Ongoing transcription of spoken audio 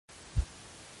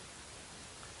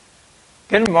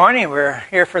Good morning. We're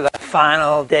here for the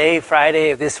final day,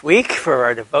 Friday of this week for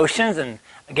our devotions. And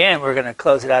again, we're going to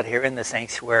close it out here in the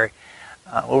sanctuary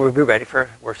where we'll be ready for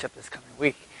worship this coming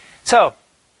week. So,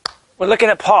 we're looking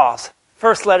at Paul's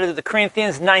first letter to the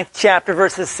Corinthians, 9th chapter,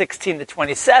 verses 16 to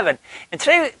 27. And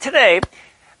today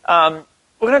we're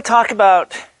going to talk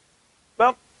about,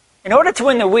 well, in order to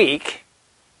win the week,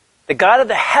 the God of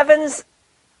the heavens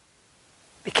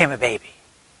became a baby.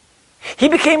 He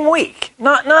became weak.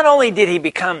 Not only did he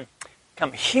become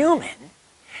human,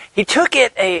 he took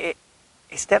it a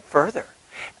step further.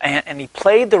 And he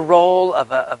played the role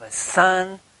of a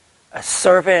son, a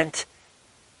servant,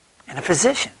 and a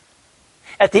physician.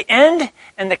 At the end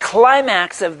and the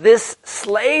climax of this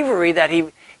slavery that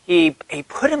he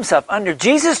put himself under,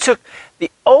 Jesus took the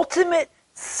ultimate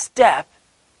step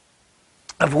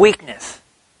of weakness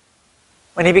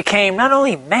when he became not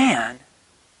only man,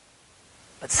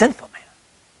 but sinful man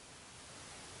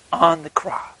on the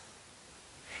cross.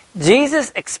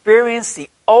 Jesus experienced the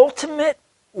ultimate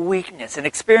weakness in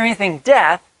experiencing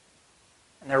death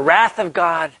and the wrath of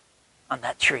God on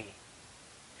that tree.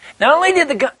 Not only did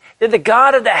the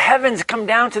God of the heavens come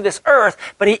down to this earth,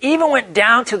 but he even went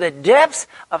down to the depths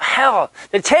of hell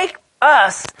to take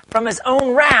us from his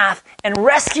own wrath and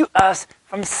rescue us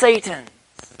from Satan's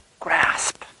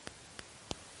grasp.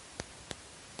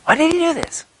 Why did he do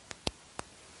this?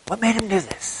 What made him do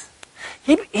this?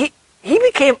 He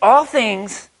became all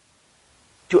things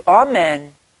to all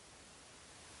men,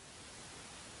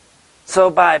 so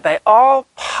by all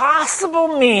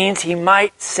possible means he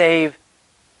might save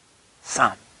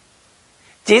some.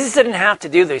 Jesus didn't have to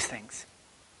do these things.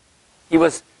 He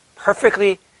was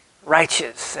perfectly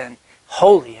righteous and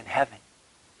holy in heaven.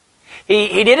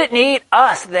 He didn't need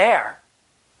us there.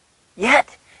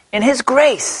 Yet, in his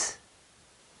grace,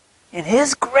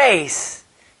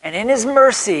 and in his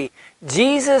mercy,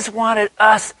 Jesus wanted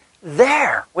us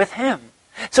there with him.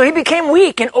 So he became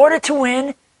weak in order to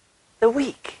win the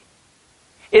weak.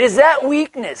 It is that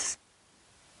weakness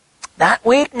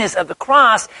of the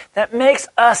cross that makes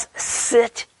us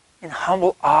sit in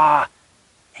humble awe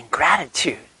and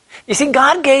gratitude. You see,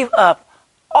 God gave up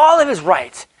all of his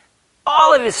rights,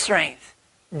 all of his strength,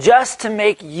 just to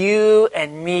make you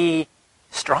and me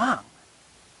strong.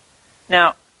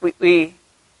 Now, we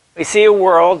see a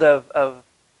world of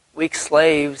weak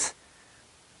slaves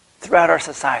throughout our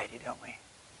society, don't we?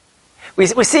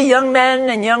 We see young men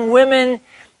and young women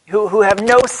who have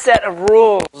no set of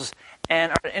rules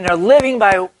and are living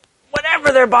by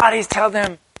whatever their bodies tell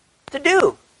them to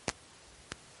do.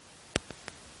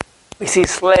 We see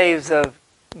slaves of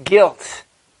guilt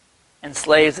and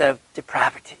slaves of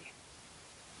depravity.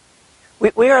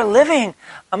 We are living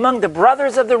among the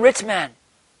brothers of the rich man.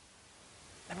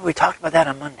 Remember we talked about that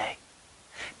on Monday.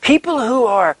 People who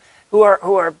are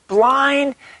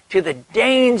blind to the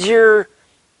danger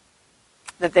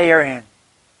that they are in.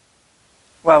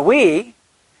 While we,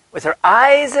 with our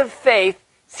eyes of faith,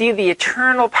 see the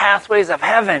eternal pathways of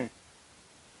heaven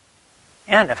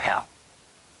and of hell.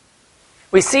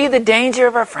 We see the danger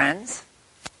of our friends,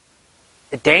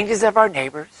 the dangers of our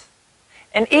neighbors,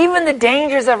 and even the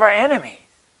dangers of our enemies.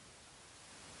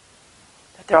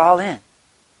 That they're all in.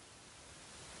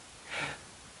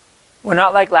 We're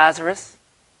not like Lazarus.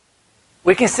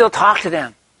 We can still talk to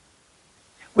them.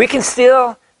 We can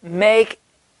still make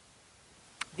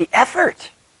the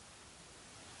effort.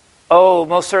 Oh,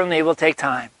 most certainly it will take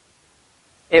time.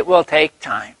 It will take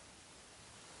time.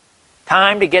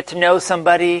 Time to get to know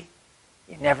somebody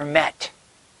you never met.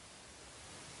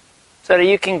 So that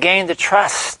you can gain the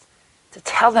trust to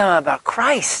tell them about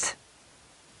Christ.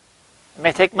 It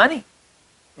may take money.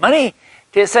 Money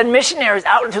to send missionaries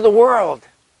out into the world.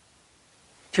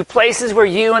 To places where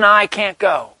you and I can't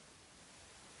go.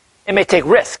 It may take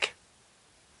risk.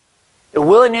 The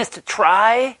willingness to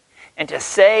try and to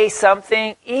say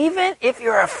something, even if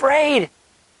you're afraid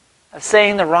of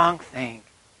saying the wrong thing.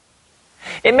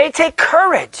 It may take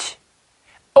courage,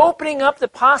 opening up the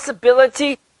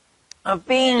possibility of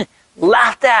being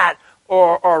laughed at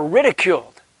or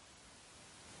ridiculed.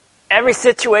 Every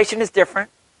situation is different,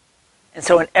 and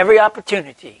so in every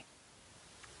opportunity,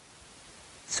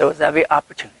 so is every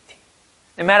opportunity.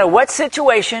 No matter what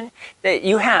situation that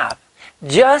you have,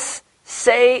 just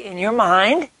say in your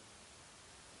mind,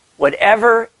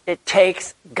 whatever it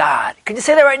takes, God. Could you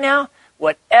say that right now?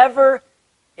 Whatever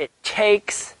it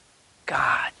takes,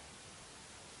 God.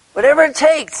 Whatever it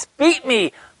takes, beat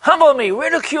me, humble me,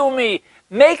 ridicule me,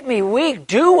 make me weak,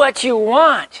 do what you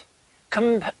want.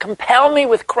 Compel me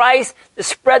with Christ to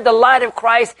spread the light of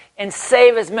Christ and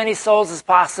save as many souls as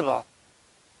possible.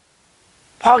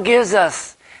 Paul gives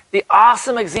us the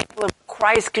awesome example of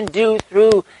Christ can do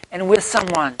through and with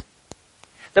someone.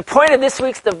 The point of this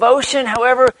week's devotion,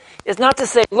 however, is not to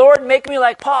say, Lord, make me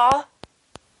like Paul.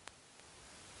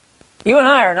 You and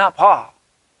I are not Paul.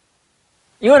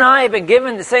 You and I have been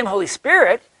given the same Holy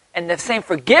Spirit and the same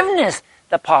forgiveness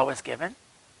that Paul was given.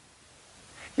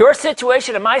 Your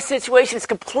situation and my situation is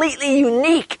completely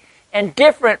unique and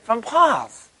different from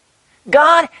Paul's.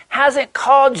 God hasn't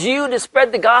called you to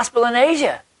spread the gospel in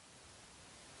Asia.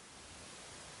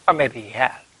 Or maybe he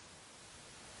has.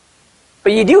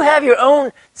 But you do have your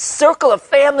own circle of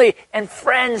family and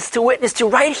friends to witness to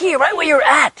right here, right where you're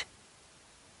at.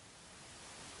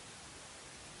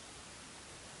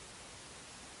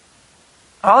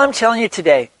 All I'm telling you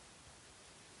today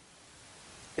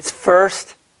is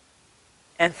first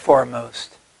and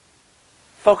foremost,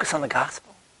 focus on the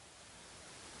gospel.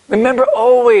 Remember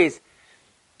always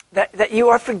that you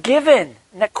are forgiven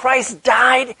and that Christ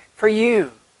died for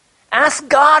you. Ask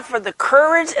God for the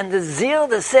courage and the zeal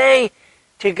to say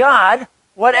to God,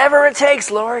 whatever it takes,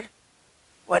 Lord,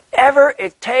 whatever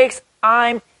it takes,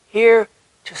 I'm here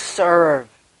to serve.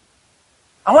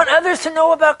 I want others to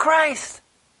know about Christ.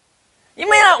 You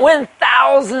may not win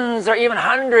thousands or even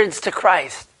hundreds to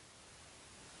Christ.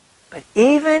 But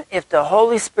even if the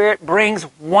Holy Spirit brings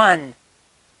one,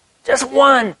 just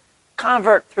one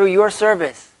convert through your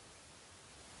service,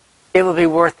 it will be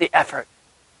worth the effort.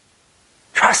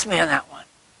 Trust me on that one.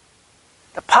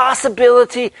 The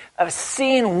possibility of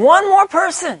seeing one more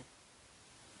person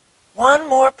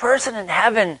in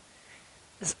heaven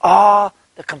is all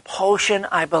the compulsion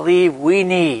I believe we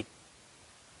need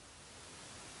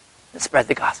to spread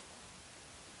the gospel.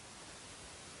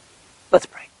 Let's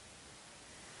pray.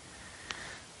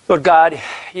 Lord God,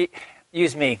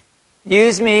 use me.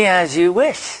 Use me as you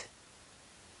wish,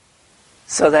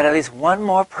 so that at least one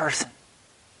more person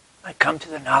might come to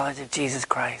the knowledge of Jesus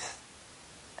Christ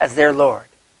as their Lord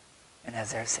and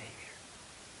as their Savior.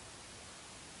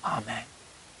 Amen.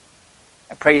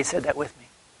 I pray you said that with me.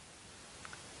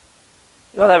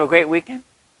 You all have a great weekend.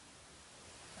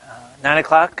 9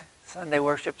 o'clock, Sunday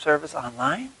worship service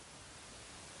online.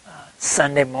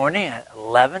 Sunday morning at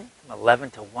 11, from 11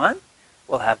 to 1.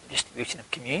 We'll have distribution of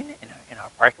communion in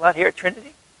our parking lot here at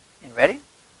Trinity in Reading.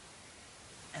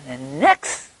 And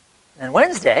then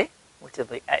Wednesday, which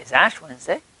is Ash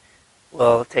Wednesday,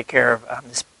 we'll take care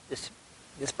of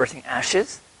dispersing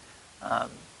ashes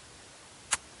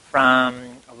from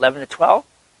 11 to 12,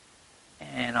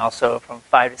 and also from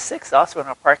 5 to 6, also in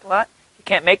our parking lot. If you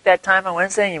can't make that time on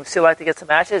Wednesday and you still like to get some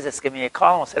ashes, just give me a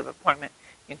call and we'll set up an appointment.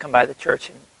 You can come by the church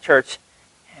and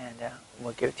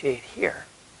we'll give it to you here.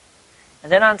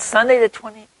 And then on Sunday the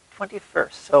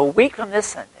 21st, so a week from this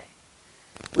Sunday,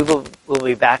 we'll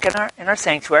be back in our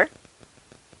sanctuary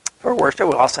for worship.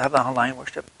 We'll also have the online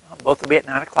worship. Both will be at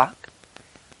 9 o'clock.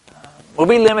 We'll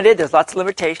be limited. There's lots of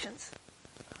limitations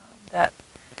that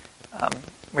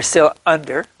we're still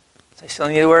under. So you still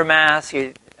need to wear a mask.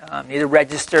 You need to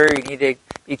register. You need to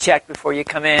be checked before you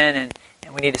come in. And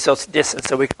we need to social distance,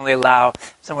 so we can only allow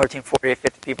somewhere between 40 or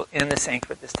 50 people in the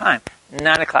sanctuary at this time.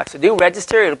 9 o'clock. So do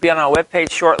register. It'll be on our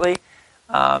webpage shortly,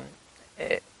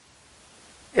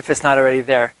 if it's not already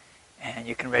there. And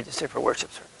you can register for worship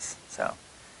service. So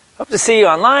hope to see you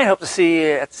online. Hope to see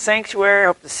you at the sanctuary.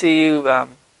 Hope to see you for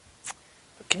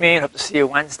communion. Hope to see you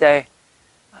Wednesday.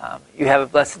 You have a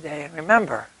blessed day. And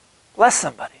remember, bless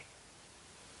somebody.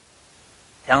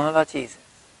 Tell them about Jesus.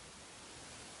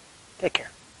 Take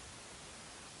care.